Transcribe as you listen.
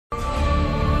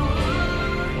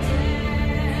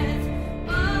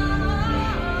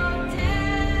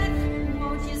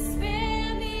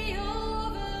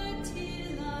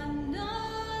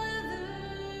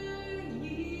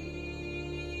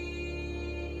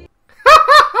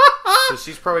So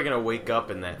she's probably gonna wake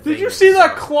up in that. Did you see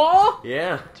that claw?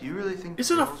 Yeah. Do you really think? Is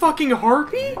it a fucking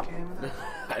harpy?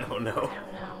 I don't know.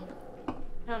 I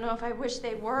don't know if I wish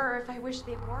they were, or if I wish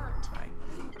they weren't.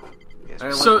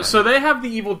 So they have the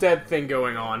Evil Dead thing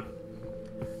going on.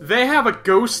 They have a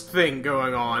ghost thing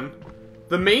going on.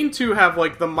 The main two have,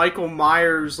 like, the Michael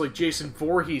Myers, like, Jason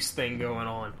Voorhees thing going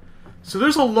on. So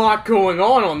there's a lot going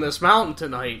on this mountain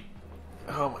tonight.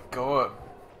 Oh my god.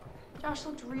 Josh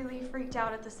looked really freaked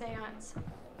out at the seance.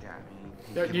 Yeah,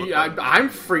 I mean... I'm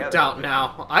freaked out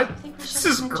now. This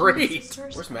is great.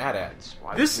 Where's Matt at?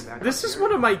 This is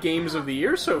one of my games of the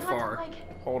year so far.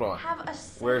 Hold on.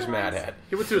 Where's Matt at?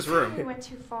 He went to his room. He went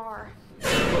too far.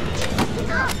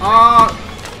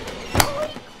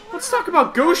 Let's talk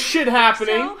about ghost shit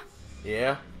happening. So,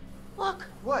 Yeah. look,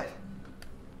 What?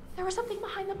 there was something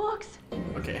behind the books.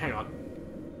 Okay, hang on.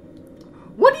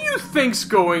 What do you think's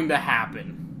going to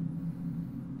happen?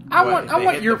 I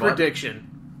want your prediction.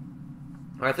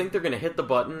 I think they're gonna hit the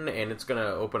button and it's gonna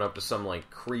open up to some like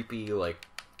creepy like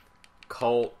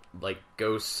cult like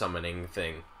ghost summoning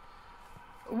thing.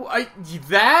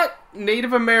 That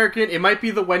Native American, it might be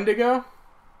the Wendigo.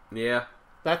 Yeah.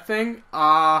 That thing.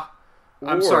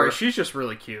 I'm sorry, she's just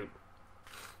really cute.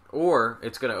 Or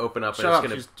it's gonna open up Shut and up,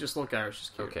 it's gonna just look at her. She's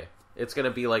cute. Okay. It's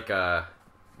gonna be like that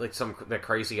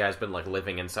crazy guy's been like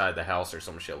living inside the house or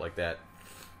some shit like that.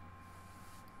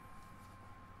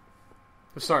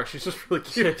 I'm sorry, she's just really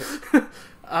cute.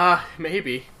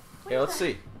 Maybe. Yeah, let's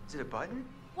see. Is it a button?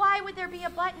 Why would there be a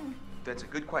button? That's a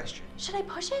good question. Should I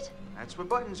push it? That's what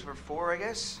buttons are for, I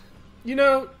guess. You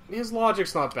know, his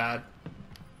logic's not bad.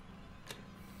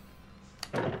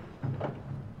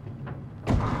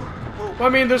 Well, I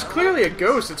mean, there's clearly a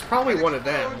ghost. It's probably one of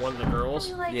them, one of the girls.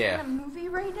 Are we like Yeah. in a movie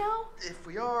right now? If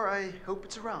we are, I hope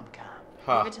it's a rom-com.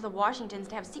 Huh. Give it to the Washingtons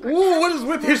to have secret. Ooh, what is passages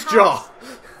with in their his jaw? house.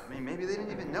 I mean, maybe they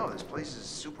didn't even know. This place is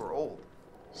super old.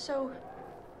 So,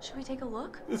 should we take a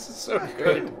look? This is so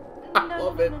good. I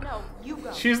love it. No, you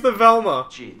go. She's the Velma.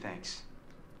 Gee, thanks.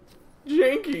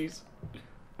 Yankees.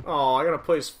 Oh, I gotta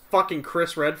play as fucking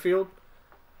Chris Redfield.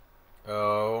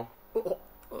 Oh.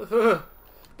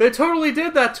 They totally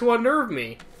did that to unnerve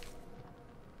me.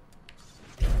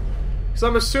 Because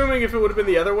I'm assuming if it would have been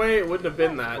the other way, it wouldn't have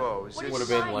been that. Whoa, is What It this... would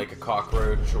have been like a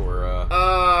cockroach or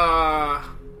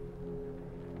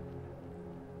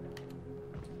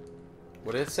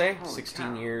what did it say? Holy 16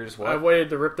 cow. years, I what? waited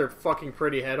to rip their fucking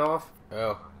pretty head off.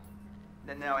 Oh.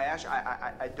 Now, Ash,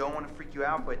 I don't want to freak you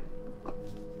out, but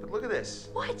look at this.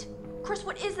 What? Chris,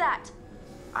 what is that?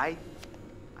 I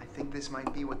think this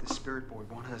might be what the spirit board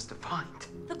wanted us to find.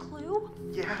 The clue?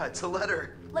 Yeah, it's a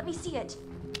letter. Let me see it.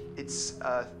 It's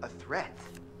a threat.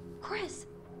 Chris,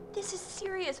 this is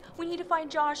serious. We need to find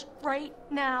Josh right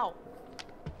now.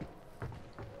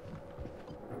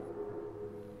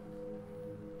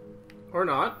 Or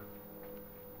not.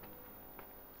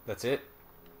 That's it?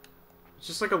 It's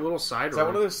just like a little side Is that room.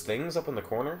 one of those things up in the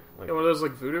corner? Like, Yeah, one of those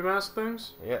like voodoo mask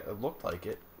things? yeah, it looked like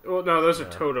it. Well, no, those are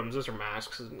totems. Those are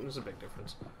masks. There's a big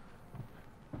difference.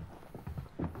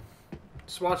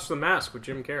 Just watch The Mask with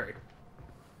Jim Carrey.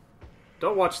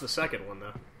 Don't watch the second one,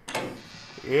 though.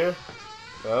 Yeah.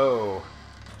 Oh.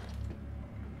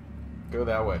 Go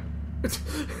that way.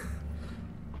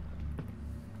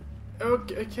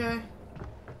 Okay.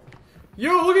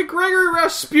 Yo, look at Gregory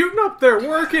Rasputin up there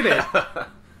working it!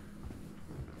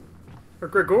 Or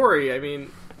Gregory, I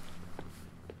mean...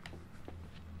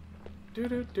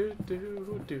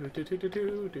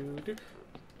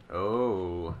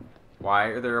 Oh. Why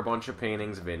are there a bunch of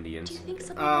paintings of Indians? Do you think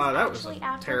something that was was a actually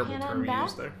after terrible Hannah term and you Beth?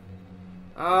 used there.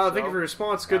 Thank you for your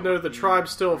response. Good note, the tribe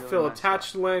still feel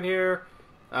attached to land here.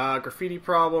 Graffiti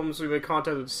problems. We made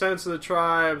contact with the sense of the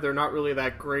tribe. They're not really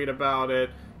that great about it.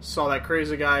 Saw that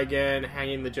crazy guy again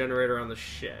hanging the generator on the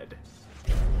shed.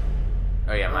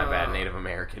 Oh yeah, my bad, Native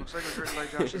American. Looks like it was written by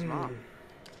Josh's mom.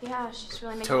 Yeah, she's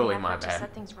really making Totally an my effort to bad.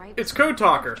 set things right. It's with Code the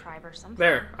Talker. tribe or something.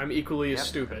 There, I'm equally as Yep,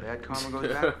 stupid. Bad karma goes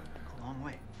back a long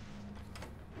way.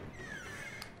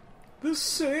 The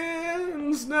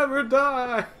sins never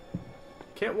die.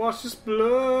 Can't wash this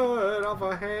blood off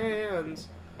our hands.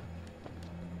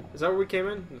 Is that where we came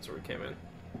in? That's where we came in.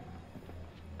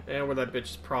 And where that bitch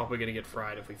is probably gonna get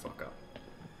fried if we fuck up.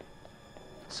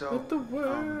 So, Let the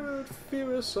word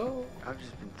fear us all. I've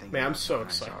just been thinking. Man, I'm about so when I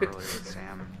saw excited. earlier with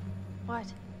Sam.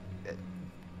 What?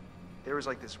 There was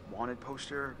like this wanted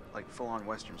poster, like full-on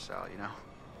Western style, you know?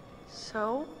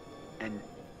 So? And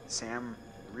Sam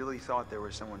really thought there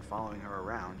was someone following her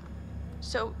around.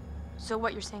 So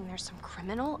what you're saying, there's some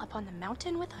criminal up on the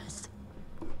mountain with us?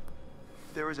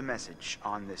 There was a message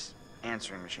on this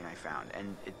answering machine I found,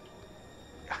 and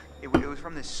it was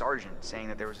from this sergeant saying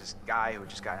that there was this guy who had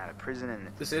just gotten out of prison and...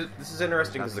 This is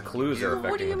interesting because the clues are What do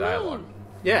affecting you the dialogue. mean?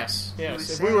 Yes. was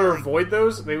If saying, we were to like- avoid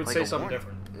those, they would like say a something warning.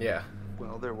 different. Yeah.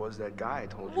 Well, there was that guy I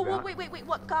told you Whoa, about. wait,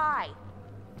 what guy?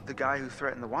 The guy who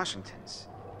threatened the Washingtons.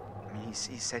 I mean, he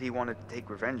said he wanted to take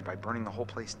revenge by burning the whole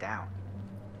place down.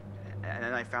 And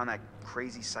then I found that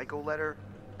crazy psycho letter.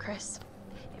 Chris,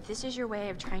 if this is your way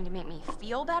of trying to make me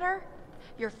feel better,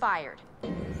 you're fired.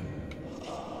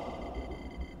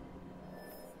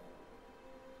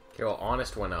 Okay, well,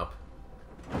 Honest went up.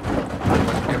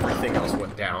 But everything else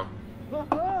went down. You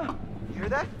hear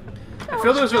that? I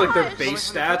feel those are like their Josh!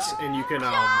 base stats, and you can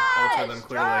alter them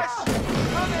clearly.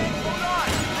 Coming! Hold on!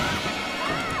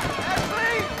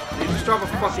 Ashley! Did you just drop a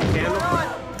fucking candle?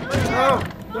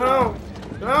 No!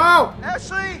 No!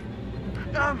 Ashley!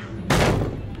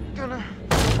 Gonna...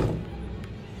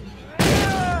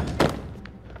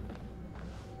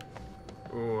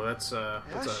 Ooh, that's a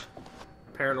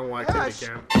paranormal Gosh. activity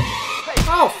cam.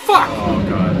 Oh, fuck! Oh,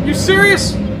 God. You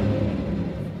serious?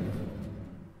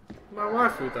 My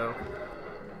waifu, though.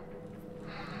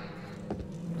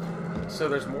 So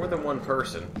there's more than one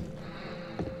person.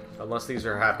 Unless these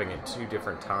are happening at 2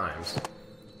 different times.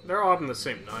 They're all on the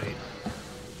same night.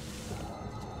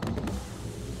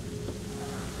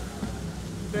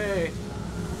 Bay.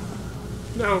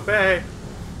 No, Bay.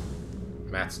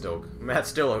 Matt's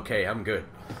still okay. I'm good.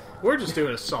 We're just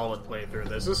doing a solid playthrough of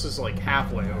this. This is like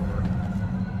halfway over.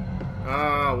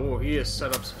 Whoa, he has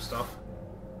set up some stuff.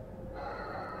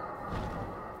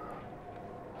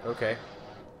 Okay.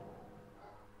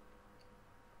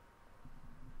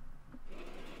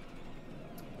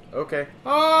 Okay.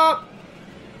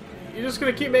 You just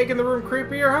gonna keep making the room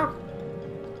creepier, huh?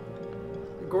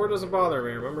 Gore doesn't bother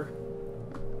me, remember?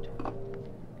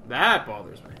 That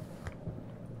bothers me.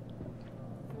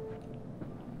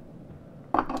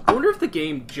 I wonder if the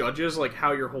game judges like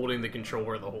how you're holding the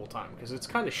controller the whole time, because it's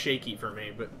kind of shaky for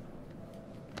me, but...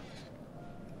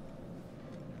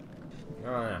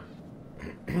 Oh,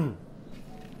 yeah.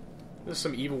 There's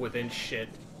some Evil Within shit.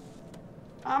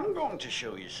 I'm going to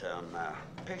show you some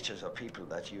pictures of people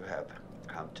that you have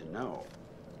come to know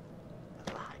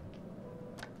and like.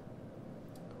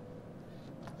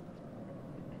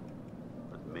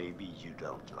 But maybe you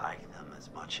don't like them as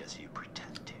much as you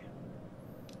pretend to.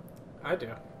 I do.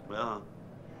 Well,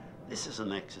 this is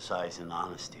an exercise in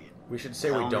honesty. We should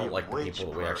say we Tell don't me like the which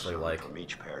people that we actually person like. From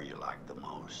each pair you like the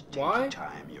most. Why?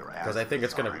 Because I think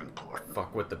it's gonna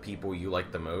fuck with the people you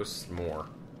like the most more.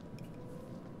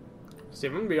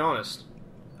 Steve, I'm gonna be honest.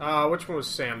 Which one was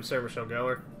Sam? Sarah Michelle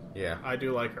Gellar? Yeah. I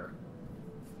do like her.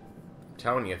 I'm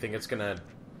telling you, I think it's gonna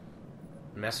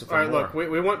mess with them Alright, more. look,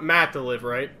 we want Matt to live,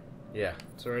 right? Yeah.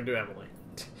 So we're gonna do Emily.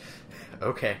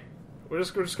 Okay. We're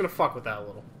just gonna fuck with that a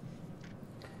little.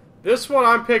 This one,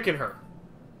 I'm picking her.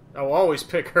 I will always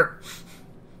pick her.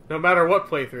 No matter what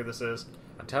playthrough this is.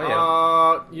 I'll tell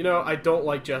you. You know, I don't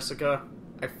like Jessica.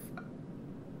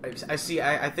 I see.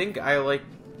 I think I like.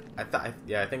 I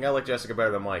think I like Jessica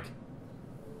better than Mike.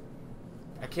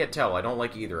 I can't tell. I don't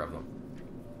like either of them.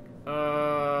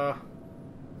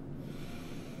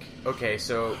 Okay,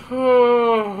 so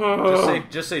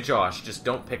just say Josh. Just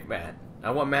don't pick Matt.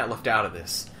 I want Matt left out of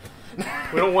this.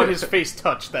 We don't want his face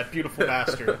touched, that beautiful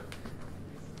bastard.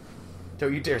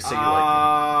 Don't you dare say you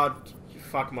like him.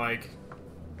 Fuck Mike.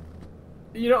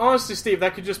 You know, honestly, Steve,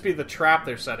 that could just be the trap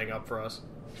they're setting up for us.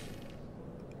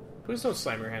 Please don't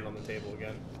slam your hand on the table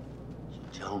again.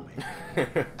 Tell me,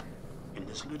 in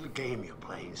this little game you're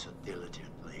playing so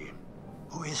diligently,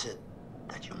 who is it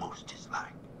that you most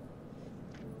dislike?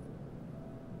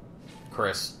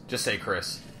 Chris. Just say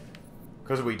Chris.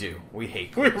 Because we do. We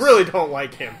hate We Chris. really don't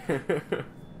like him. I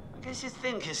guess you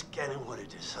think he's getting what he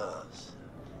deserves.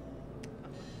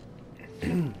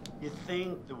 You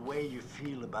think the way you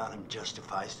feel about him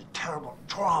justifies the terrible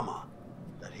trauma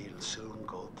that he'll soon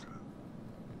go through.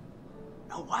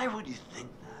 Now, why would you think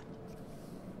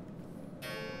that?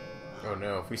 Oh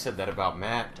no, if we said that about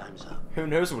Matt, Time's up. who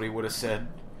knows what he would have said.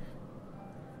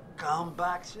 Come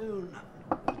back soon.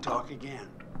 We'll talk again.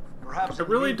 Perhaps I in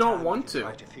the really don't meantime, want you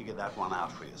can to. try to figure that one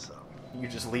out for yourself. You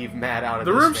just leave Matt out of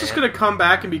The this, room's just man. gonna come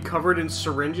back and be covered in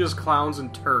syringes, clowns,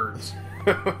 and turds.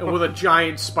 And with a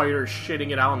giant spider shitting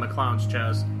it out on the clown's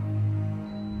chest.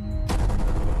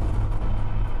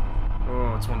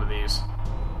 Oh, it's one of these.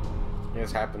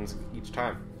 This happens each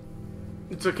time.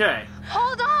 It's okay.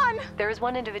 Hold on! There is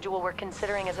one individual we're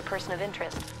considering as a person of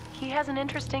interest. He has an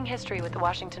interesting history with the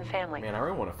Washington family. Man, I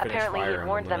really want to finish Apparently, Fire he Emblem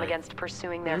warned them tonight. against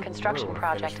pursuing their Really construction wanna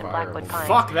project finish in Fire Blackwood Emblem. Pines.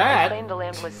 Fuck that! And claimed the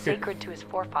land was sacred to his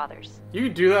forefathers. You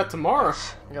can do that tomorrow.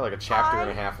 I got like a chapter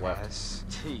and a half left.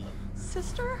 S-T.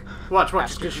 sister? Watch,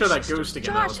 just gonna show that ghost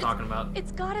again that I was Josh, talking about.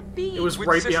 It's gotta be. It was Which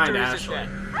right sister behind is it Ashley.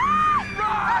 then?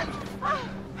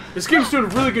 This game's doing a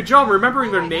really good job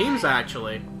remembering their names,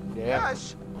 actually. Yeah.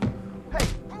 Gosh. Hey.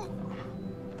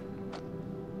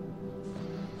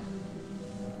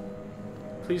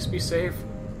 Please be safe.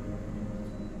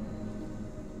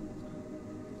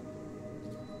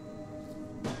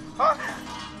 Huh?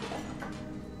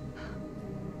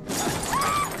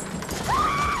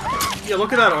 Yeah,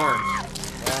 look at that arm.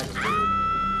 That's weird.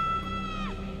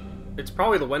 It's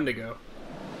probably the Wendigo.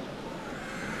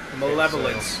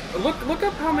 Malevolence. Look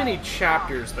up how many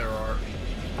chapters there are.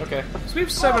 Okay. So we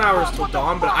have 7 hours till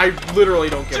dawn, but I literally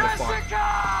don't give a fuck.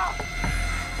 Jessica!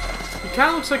 He kind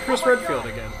of looks like Chris Redfield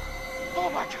again. Oh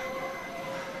my god.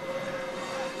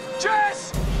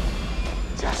 Jess!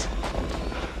 Jess!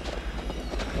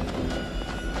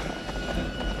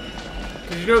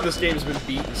 Because you know this game's been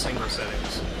beat in single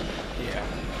settings. Yeah.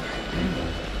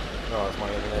 Oh, is my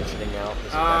internet shitting out? Is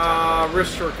it that time of night?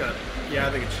 Wrist shortcut. Yeah, I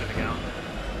think it's shitting out.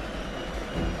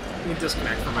 Let me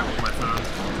disconnect from my phone.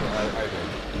 I did.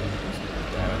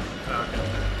 Okay.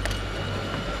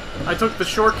 I took the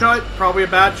shortcut, probably a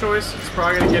bad choice. It's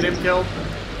probably gonna get him killed.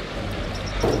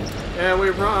 And we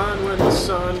run when the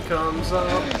sun comes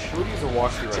up. Who needs a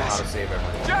walkthrough on how to save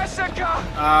everything?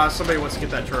 Jessica! Somebody wants to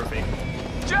get that trophy.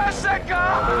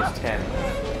 Jessica! There's 10.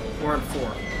 We're on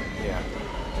 4. Yeah.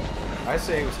 I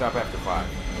say we stop after 5.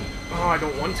 Oh, I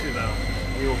don't want to, though.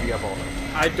 We will be up all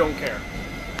night. I don't care.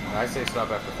 I say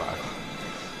stop after 5.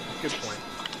 Good point.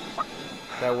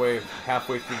 That way,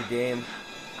 halfway through the game,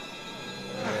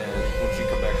 and once you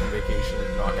come back from vacation,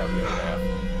 knock out the other half.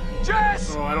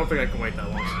 Jess! Oh, I don't think I can wait that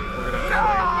long, Steve. We're gonna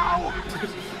have to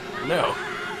wait. No.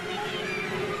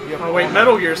 You have Oh, wait, all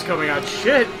Metal night. Gear's coming out.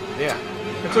 Shit! Yeah.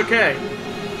 It's okay.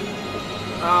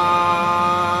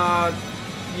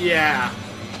 Yeah.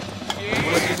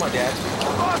 Well, let's use my dad.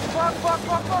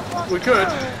 Fuck. We could.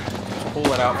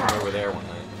 Pull it out from over there one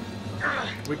night.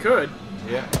 We could.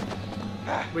 Yeah.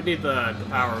 We need the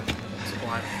power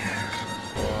supply.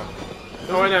 Yeah.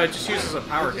 Oh, I know, it just uses a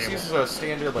power This cable. uses a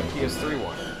standard, like, PS3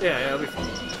 one. Yeah, it'll be fine.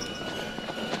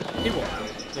 He won't have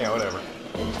it. Yeah, whatever.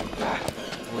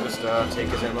 We'll just take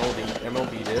his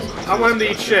MLB disc. I want him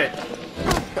to eat shit.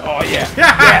 Oh, yeah.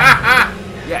 Yeah.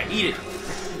 Yeah, eat it.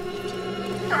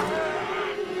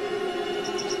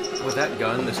 With that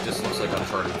gun, this just looks like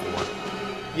Uncharted 4.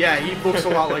 Yeah, he looks a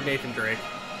lot like Nathan Drake.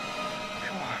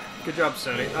 Good job,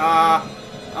 Sony.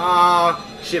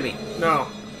 Shimmy. No.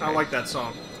 I don't like that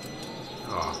song.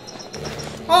 Oh.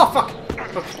 Oh, fuck!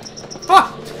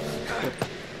 Ah!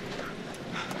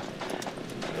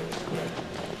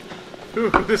 Ooh,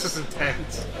 this is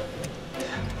intense.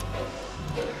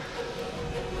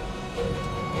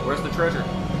 Where's the treasure?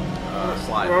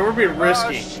 Slide. Well, we're being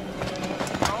risky.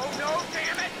 Oh, no,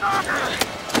 damn it!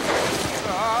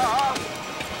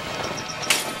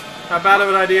 How bad of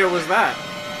an idea was that?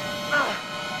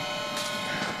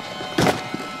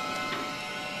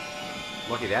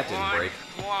 Lucky that didn't break.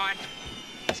 Come on.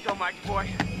 Let's go, Mikey boy.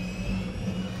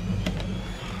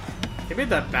 He made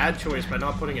that bad choice by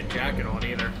not putting a jacket on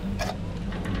either.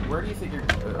 Where do you think you're...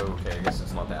 okay, I guess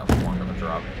it's not that long of a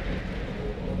drop.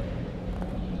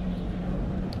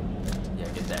 Yeah,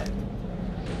 get that.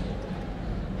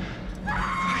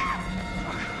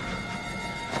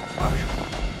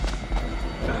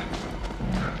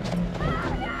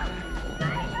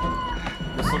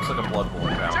 This looks like a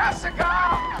Bloodborne town. Jessica!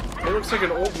 It looks like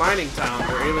an old mining town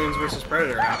where Aliens vs.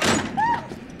 Predator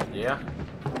happened. Yeah?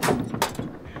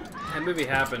 That movie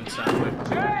happened, sadly.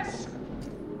 Jess!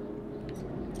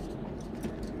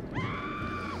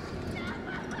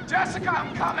 Jessica,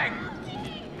 I'm coming!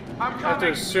 I'm I have to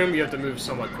coming! assume you have to move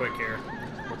somewhat quick here.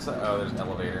 What's that? Oh, there's an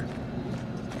elevator.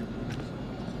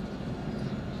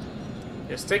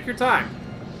 Just take your time.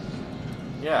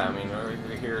 Yeah, I mean, whenever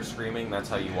you hear screaming, that's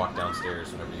how you walk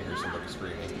downstairs whenever you hear somebody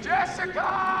screaming.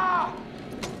 Jessica!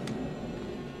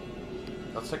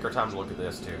 Let's take our time to look at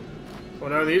this, too.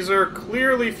 Well, no, these are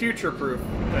clearly future-proof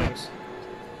things.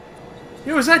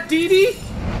 Yo, is that Dee Dee?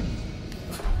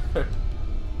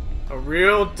 A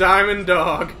real diamond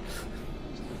dog.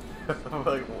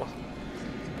 Like,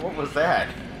 what was that?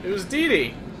 It was Dee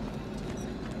Dee.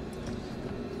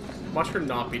 Watch her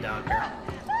not be down here.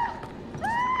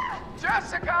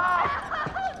 Jessica!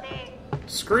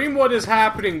 Scream what is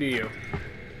happening to you.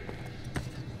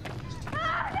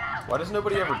 Why does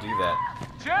nobody ever do that?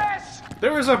 Jess!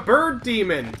 There was a bird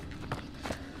demon!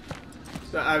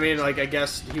 I mean, like, I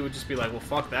guess he would just be like, well,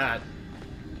 fuck that.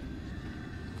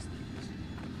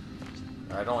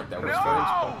 I don't like that whisper.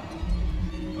 No!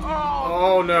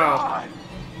 Oh, no. God.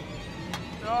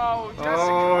 No, Jessica.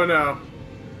 Oh no.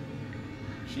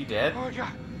 She dead? Oh my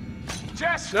god.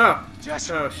 Jess! No. Jess!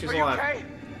 No, she's are you alive. okay?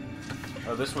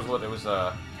 Oh, this was what it was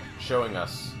showing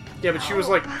us. Yeah, but she was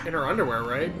like in her underwear,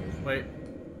 right? Wait.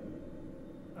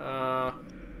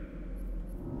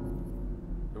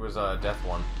 It was Death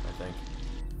One, I think.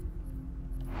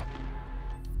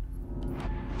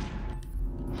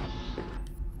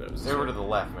 They were to the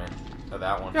left, man. Oh,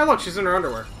 that one. Yeah, look, she's in her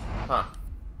underwear. Huh.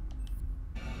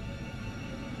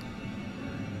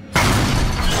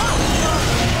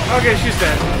 Okay, she's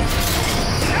dead.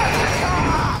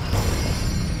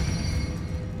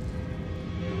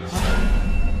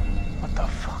 What the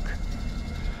fuck?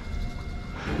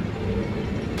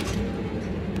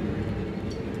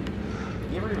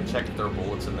 You ever even check if there are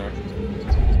bullets in there?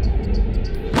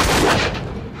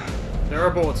 There are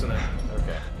bullets in there.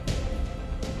 Okay.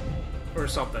 Or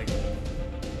something.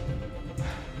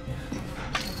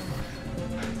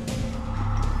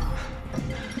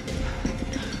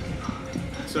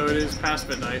 So it is past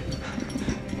midnight.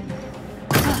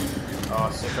 Oh,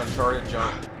 sick uncharted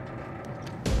jump.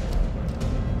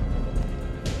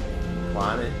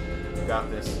 Climb it. You got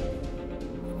this.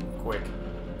 Quick.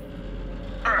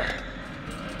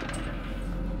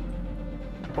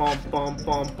 Bum bum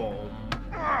bum bum.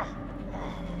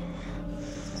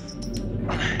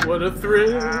 What a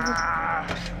thrill!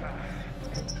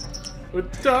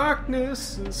 With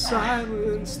darkness and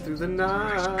silence through the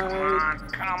night.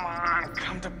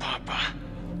 Come to Papa.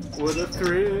 What a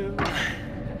thrill!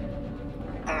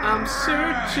 I'm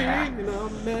searching and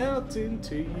I'm melting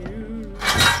to you.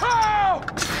 Oh!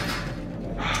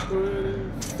 What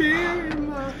a fear in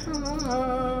my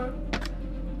heart.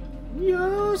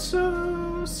 You're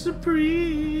so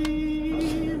supreme.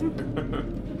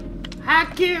 I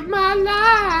give my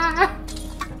life.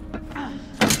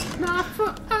 Not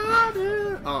for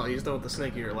other. Oh, he's done with the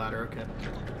snake eater ladder. Okay.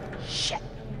 Shit.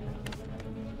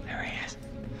 There he is.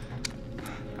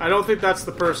 I don't think that's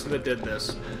the person that did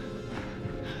this.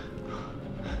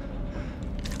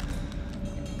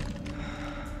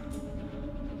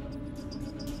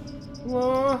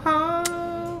 Whoa!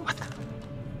 What the?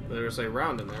 There's a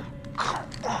round in there. Come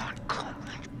on, come on.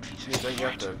 Seems like you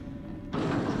have to.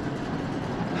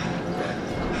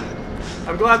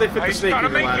 I'm glad they fit I the snake gotta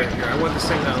eater make ladder it. here. I wanted to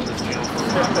sing that on this channel.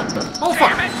 Oh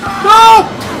fuck! Damn it. No!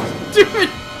 Dude!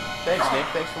 Thanks, Nick.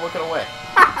 Thanks for looking away.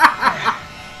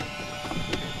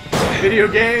 Video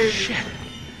game! Shit.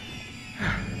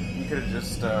 You could have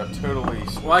just totally.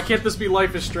 Why can't this be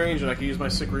Life is Strange and I can use my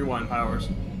sick rewind powers?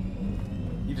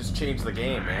 You just changed the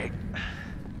game, man.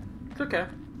 It's okay.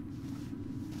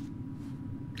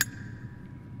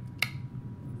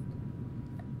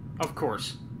 Of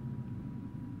course.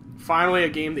 Finally a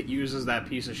game that uses that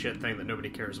piece of shit thing that nobody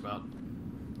cares about.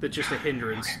 That's just a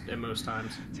hindrance at most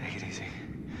times. Take it easy.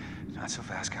 Not so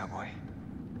fast, cowboy.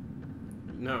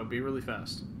 No, be really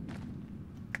fast.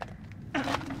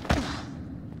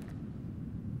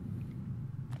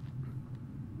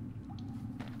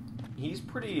 He's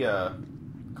pretty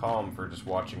calm for just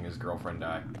watching his girlfriend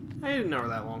die. I didn't know her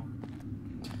that long.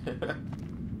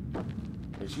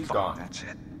 And she's gone. That's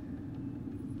it.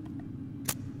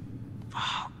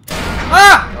 Ah!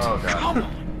 Oh god. Come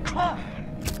on, come on.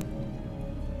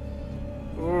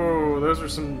 Ooh, those are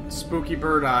some spooky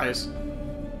bird eyes.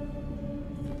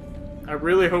 I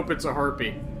really hope it's a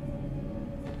harpy.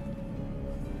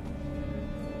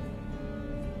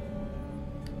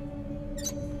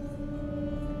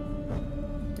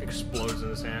 Explodes in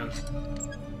his hand.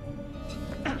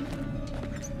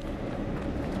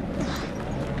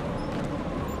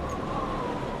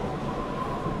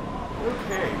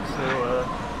 Okay, so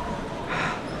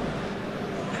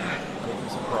making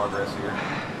some progress here.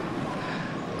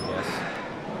 Yes.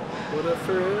 What a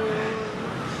thrill.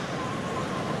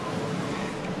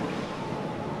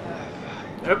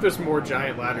 I hope there's more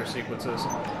giant ladder sequences. I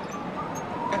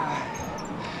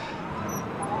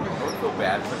would feel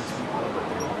bad for these people, but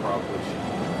they probably should.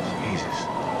 Jesus.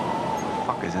 What the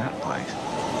fuck is that place?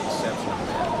 Exception of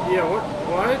that. Yeah,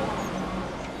 what?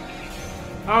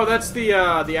 Oh, that's the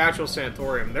actual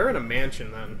sanatorium. They're in a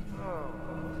mansion then.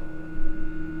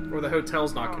 Or the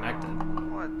hotel's not connected.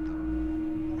 What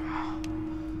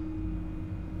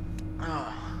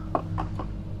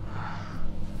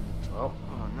Well,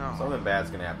 Oh no. something bad's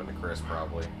gonna happen to Chris,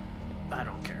 probably. I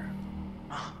don't care.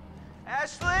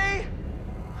 Ashley!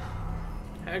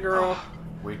 Hey, girl.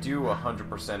 We do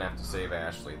 100% have to save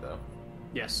Ashley, though.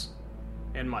 Yes.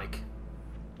 And Mike.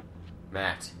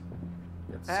 Matt.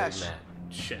 You have to Ash. save Matt.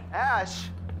 Shit. Ash!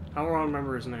 I don't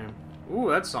remember his name. Ooh,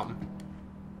 that's something.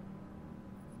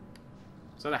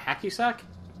 Is that a hacky sack?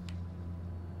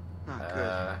 Not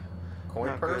good. Coin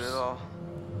Not purse? good at all.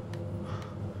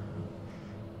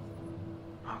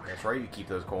 That's right, you keep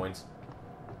those coins.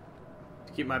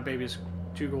 To keep my baby's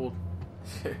 2 gold.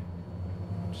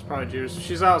 She's probably Jewish.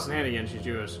 She's Allison Hannigan, she's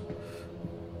Jewish.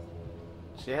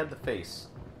 She had the face.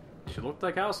 She looked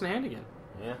like Allison Hannigan.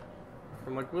 Yeah.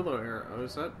 From like Willow era. Oh,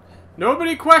 is that?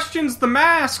 Nobody questions the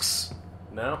masks!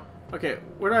 No? Okay,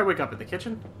 where did I wake up? In the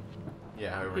kitchen?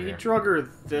 Yeah, over He here. drug her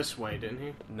this way, didn't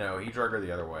he? No, he drug her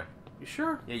the other way. You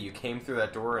sure? Yeah, you came through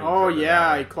that door and Oh drug her yeah,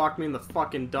 that he way. clocked me in the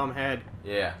fucking dumb head.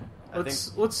 Yeah.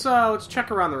 Let's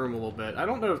check around the room a little bit. I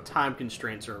don't know if time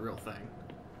constraints are a real thing.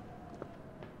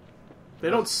 They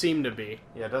don't seem to be.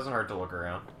 Yeah, it doesn't hurt to look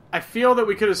around. I feel that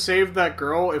we could have saved that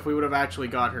girl if we would have actually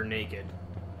got her naked.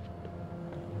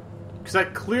 Because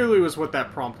that clearly was what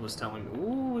that prompt was telling me.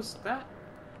 Ooh, was that?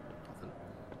 Nothing.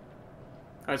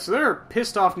 Alright, so there are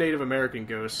pissed off Native American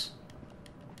ghosts.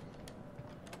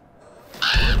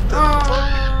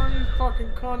 Oh, you fucking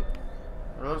cunt.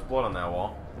 Oh, there's blood on that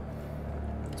wall.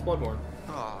 It's Bloodborne.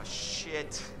 Oh,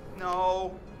 shit.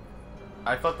 No.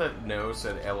 I thought that no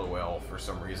said LOL for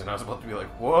some reason. I was about to be like,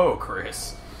 whoa,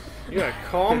 Chris. You gotta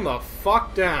calm the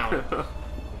fuck down.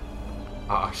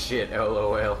 Ah, shit,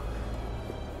 LOL.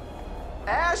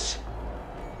 Ash!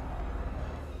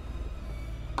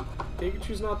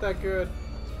 Pikachu's not that good.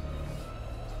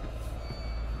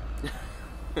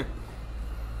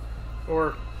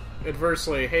 Or,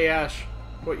 adversely, hey Ash,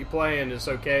 what you playing is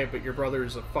okay, but your brother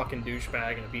is a fucking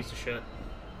douchebag and a piece of shit.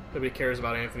 Nobody cares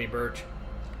about Anthony Birch.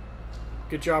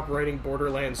 Good job writing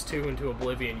Borderlands 2 into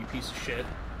oblivion, you piece of shit.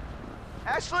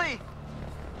 Ashley!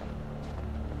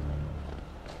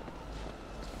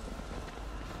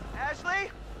 Ashley?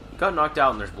 You got knocked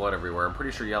out and there's blood everywhere. I'm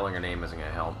pretty sure yelling her name isn't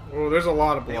gonna help. Oh, there's a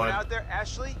lot of Anyone blood. out there?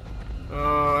 Ashley?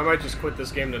 I might just quit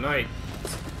this game tonight.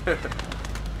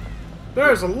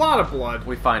 There's a lot of blood.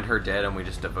 We find her dead and we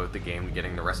just devote the game to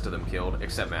getting the rest of them killed,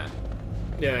 except Matt.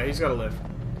 Yeah, he's gotta live.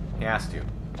 He has to.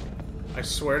 I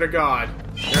swear to God.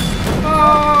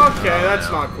 Oh, okay, that's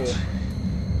no. not cool.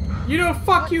 You know,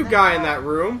 fuck you, guy in that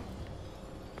room.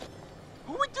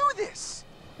 Who would do this?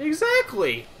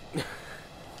 Exactly.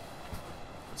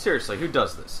 Seriously, who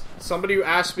does this? Somebody who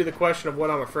asked me the question of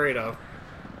what I'm afraid of.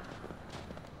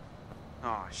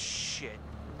 Oh, shit.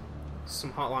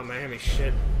 Some Hotline Miami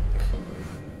shit.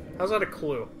 How's that a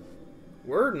clue?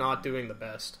 We're not doing the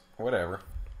best. Whatever.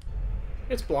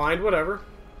 It's blind, whatever.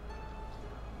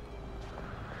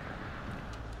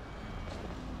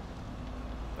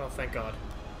 Oh, thank God.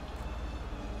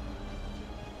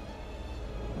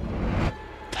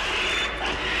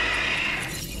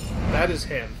 That is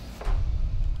him.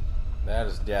 That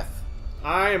is death.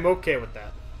 I am okay with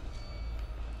that.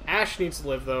 Ash needs to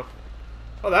live, though.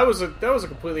 Oh, that was a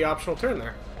completely optional turn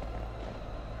there.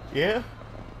 Yeah?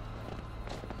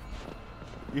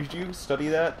 Did you study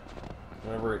that?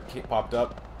 Whenever it popped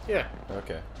up? Yeah.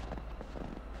 Okay.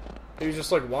 He was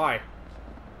just like, why?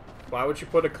 Why would you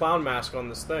put a clown mask on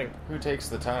this thing? Who takes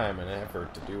the time and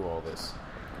effort to do all this?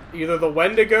 Either the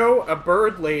Wendigo, a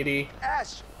bird lady,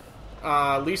 Ash!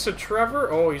 Lisa Trevor.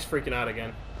 Oh, he's freaking out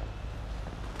again.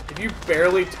 If you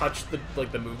barely touch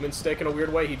the movement stick in a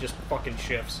weird way, he just fucking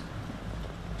shifts.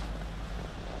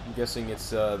 I'm guessing it's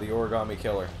the origami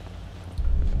killer.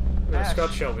 No, Ash.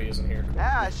 Scott Shelby isn't here.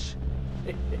 Ash!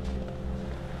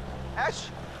 Ash!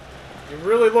 You're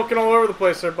really looking all over the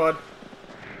place there, bud.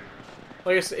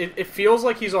 Like I said, it feels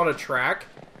like he's on a track.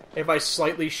 If I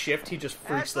slightly shift, he just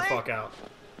freaks the Ashley? fuck out.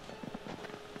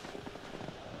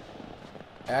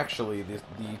 Actually, the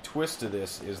twist to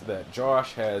this is that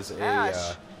Josh has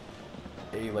Ash.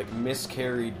 a like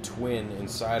miscarried twin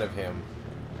inside of him,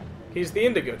 He's the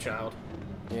Indigo Child.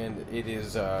 and it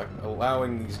is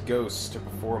allowing these ghosts to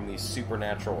perform these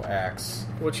supernatural acts.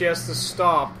 Which he has to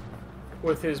stop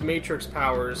with his Matrix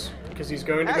powers, because he's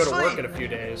going to go to Ashley! work in a few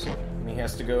days And he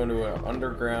has to go into an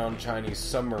underground Chinese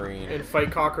submarine. and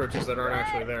fight cockroaches that aren't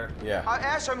actually there. Yeah.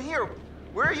 Ash, I'm here.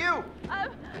 Where are you? I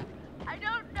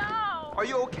don't know. Are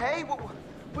you okay?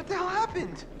 What the hell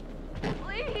happened?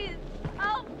 Please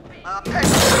help me.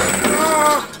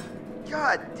 Ash!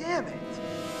 God damn it.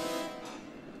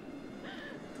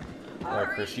 Alright,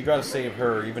 Chris, you gotta save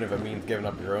her, even if it means giving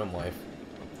up your own life.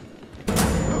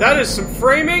 That is some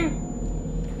framing!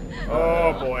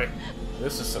 Oh boy.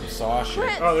 This is some saw shit.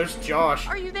 Chris, Oh, there's Josh.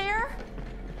 are you there?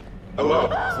 Hello,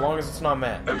 As long as it's not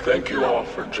Matt. and thank you all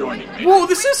for joining me. Whoa,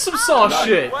 this is some Saw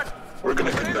shit! What? We're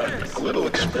going to conduct a little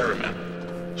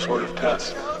experiment, sort of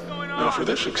test. Now for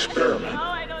this experiment,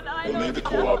 we'll need the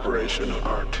cooperation of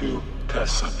our 2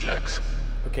 test subjects.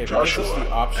 Okay, but this is the Joshua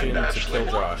option and to Ashley.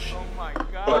 kill Josh. Oh my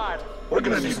But god. We're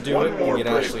gonna Let's need do one it and more get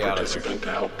brave Ashley out of this. participant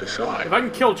to help decide. If I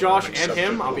can kill Josh and which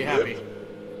him, subject I'll be will happy. live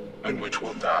and which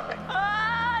will die. No!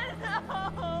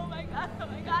 Oh my god,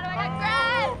 Chris!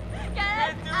 Get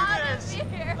us out of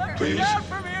here!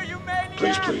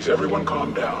 Please, everyone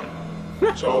calm down.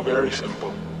 It's all very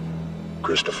simple.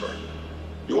 Christopher,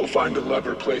 you will find a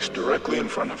lever placed directly in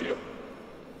front of you.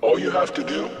 All you have to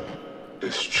do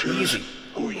is choose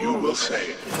who you will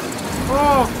save.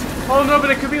 Oh no, but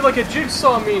it could be like a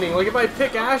jigsaw meaning. Like if I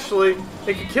pick Ashley,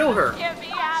 it could kill her. Get me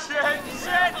out! Shit,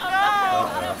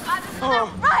 No!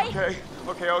 Right!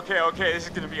 Okay, this is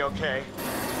gonna be okay.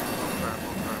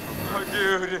 Oh,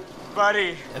 dude,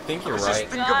 buddy. I think you're Just right.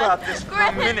 think about this for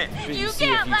a minute. But You see,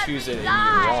 can't if you let choose me it and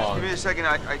die. you're wrong, Give me a second.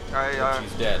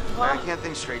 she's dead. I can't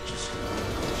think straight. Just.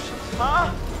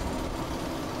 Oh.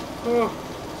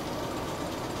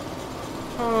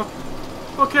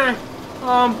 Okay.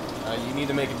 You need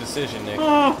to make a decision, Nick.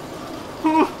 Oh.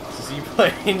 This is you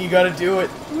playing, you gotta do it.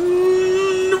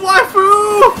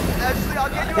 Waifu! Ashley, I'll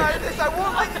get you out of this. I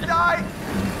won't let you die.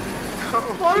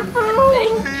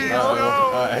 Waifu! Please,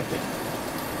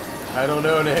 I don't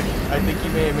know, Nick. I think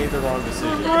you may have made the wrong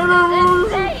decision. This is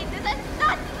insane! This is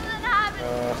nuts! This isn't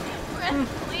happening! Chris,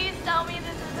 please tell me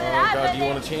this isn't Oh happening! god, do you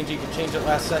want to change it? You can change it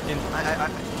last second. I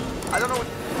don't know what.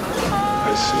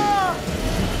 I see.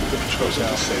 You've chosen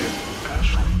to save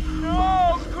Ashley.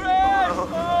 No, Chris! No.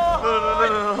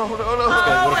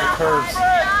 Okay, what if it curves?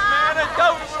 Man, I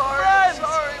don't. Sorry.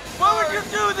 Why would you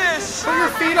do this? Put your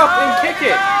feet up and kick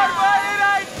it. What did I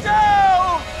do?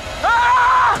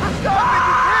 Stop it!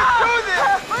 You can't do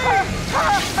this! Please!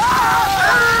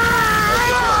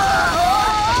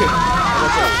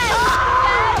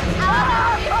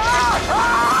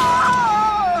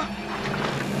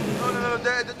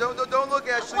 No, don't look,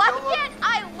 Ashley. Why Don't look. can't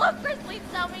I look? Chris, please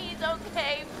tell me he's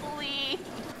okay, please.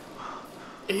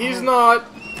 He's not.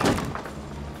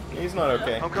 He's not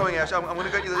okay. I'm coming, Ashley. I'm gonna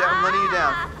get you down. I'm letting you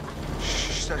down.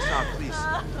 Shh, stop, please.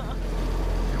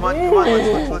 Come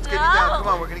on, let's get you down. Come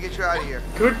on, we're gonna get you out of here.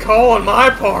 Good call on my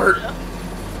part.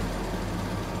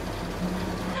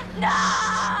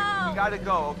 No! You gotta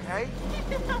go, okay?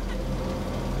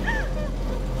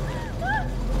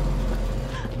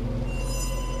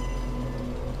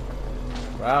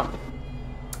 Wow.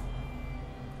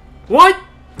 What?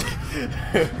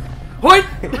 What?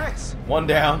 Chris! One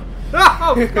down.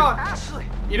 Oh god. Ashley!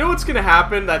 You know what's gonna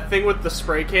happen? That thing with the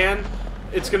spray can?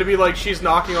 It's gonna be like she's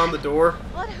knocking on the door.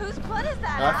 What? Whose blood is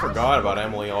that? I Ash? forgot about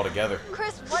Emily altogether.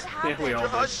 Chris, what happened? Yeah, we all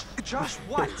did. Josh,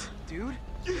 what? Dude?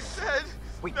 You said...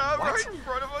 Wait, not what? Right in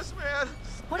front of us, man.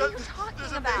 What are you talking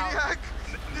There's about? a maniac.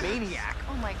 Maniac?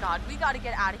 Oh my god, we gotta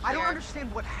get out of here. I don't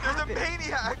understand what There's a happened.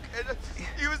 maniac, and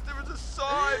there was a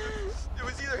saw, and it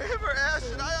was either him or Ash,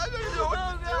 and I don't know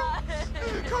what to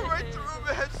do. It come right through,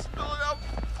 man, spilling out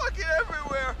fucking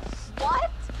everywhere.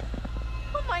 What?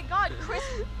 Oh my god, Chris,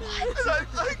 what? And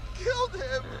I killed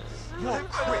him. No,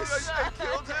 Chris. I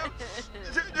killed him.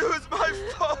 It was my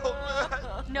fault,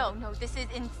 man. No, this is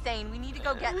insane. We need to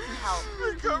go get some help.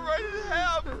 We got right in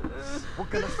half. We're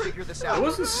gonna figure this I out.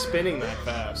 wasn't spinning that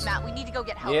fast. Matt, we need to go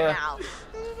get help Yeah. now.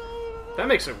 That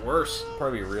makes it worse.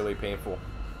 Probably really painful.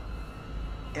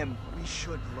 And we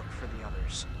should look for the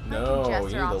others. No,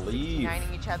 Jess you are need to off leave.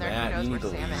 69ing each other. Who Matt, knows you where need to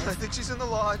Sam leave. I think she's in the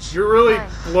lodge. You're really Fine.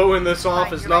 blowing this off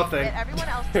Fine, as you're right. nothing. Get everyone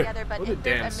else together, but What if did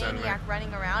Dan there's a send me? maniac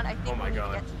running around, I think Oh my we need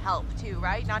God. to get some help too,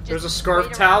 right? Not just There's a scarf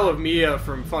wait towel around. of Mia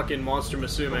from fucking Monster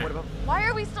Musume. What about Why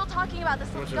are we still talking about this?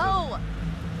 How Let's much is go.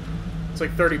 It's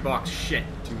like $30. Shit.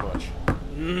 Too much. I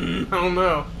don't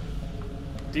know.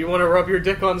 Do you want to rub your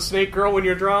dick on Snake Girl when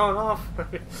you're drawing off?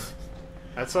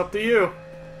 That's up to you.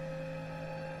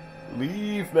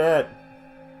 Leave, Matt.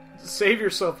 Save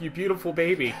yourself, you beautiful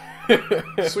baby.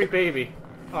 Sweet baby.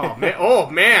 Oh, man. Oh,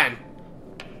 man.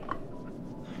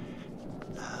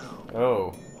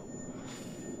 Oh.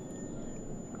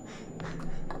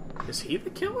 Is he the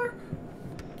killer?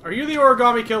 Are you the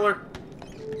origami killer?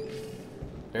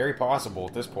 Very possible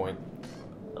at this point.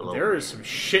 There is some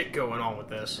shit going on with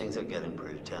this. Things are getting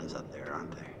pretty tense up there,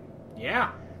 aren't they?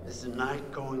 Yeah. Is the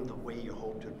night going the way you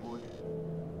hoped it would?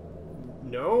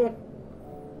 No.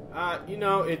 You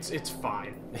know, it's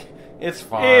fine. It's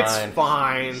fine. It's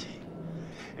fine.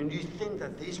 And you think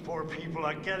that these poor people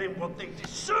are getting what they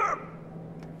deserve?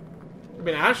 I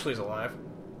mean, Ashley's alive.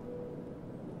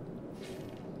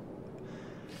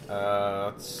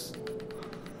 Let's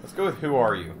go with who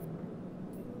are you?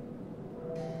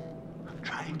 I'm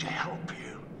trying to help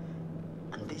you.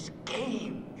 And this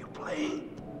game you're playing,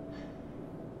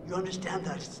 you understand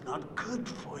that it's not good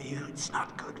for you. It's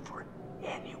not good for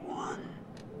anyone.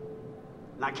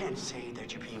 And I can't say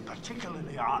that you're being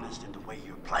particularly honest in the way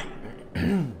you're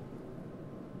playing.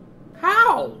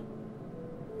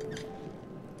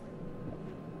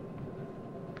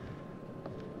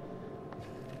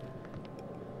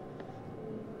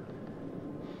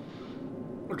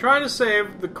 I'm trying to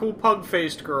save the cool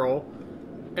pug-faced girl,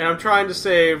 and I'm trying to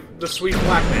save the sweet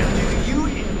black man. Do you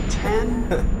intend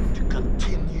to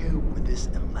continue with this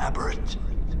elaborate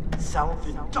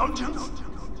self-indulgence?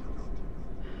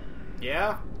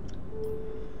 Yeah?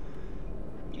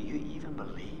 Do you even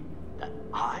believe that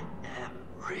I am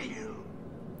real?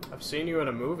 I've seen you in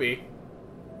a movie.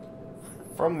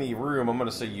 From the room, I'm gonna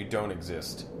say you don't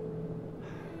exist.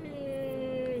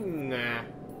 Nah.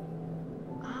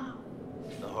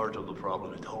 The heart of the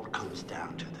problem, it all comes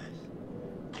down to this.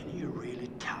 Can you really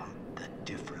tell the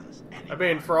difference anymore? I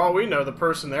mean, for all we know, the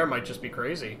person there might just be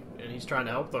crazy, and he's trying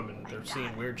to help them, and they're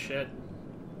seeing weird shit.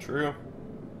 True.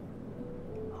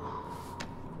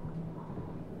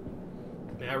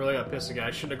 Yeah, I really got pissed again.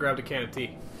 I shouldn't have grabbed a can of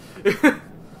tea. It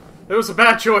was a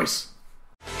bad choice.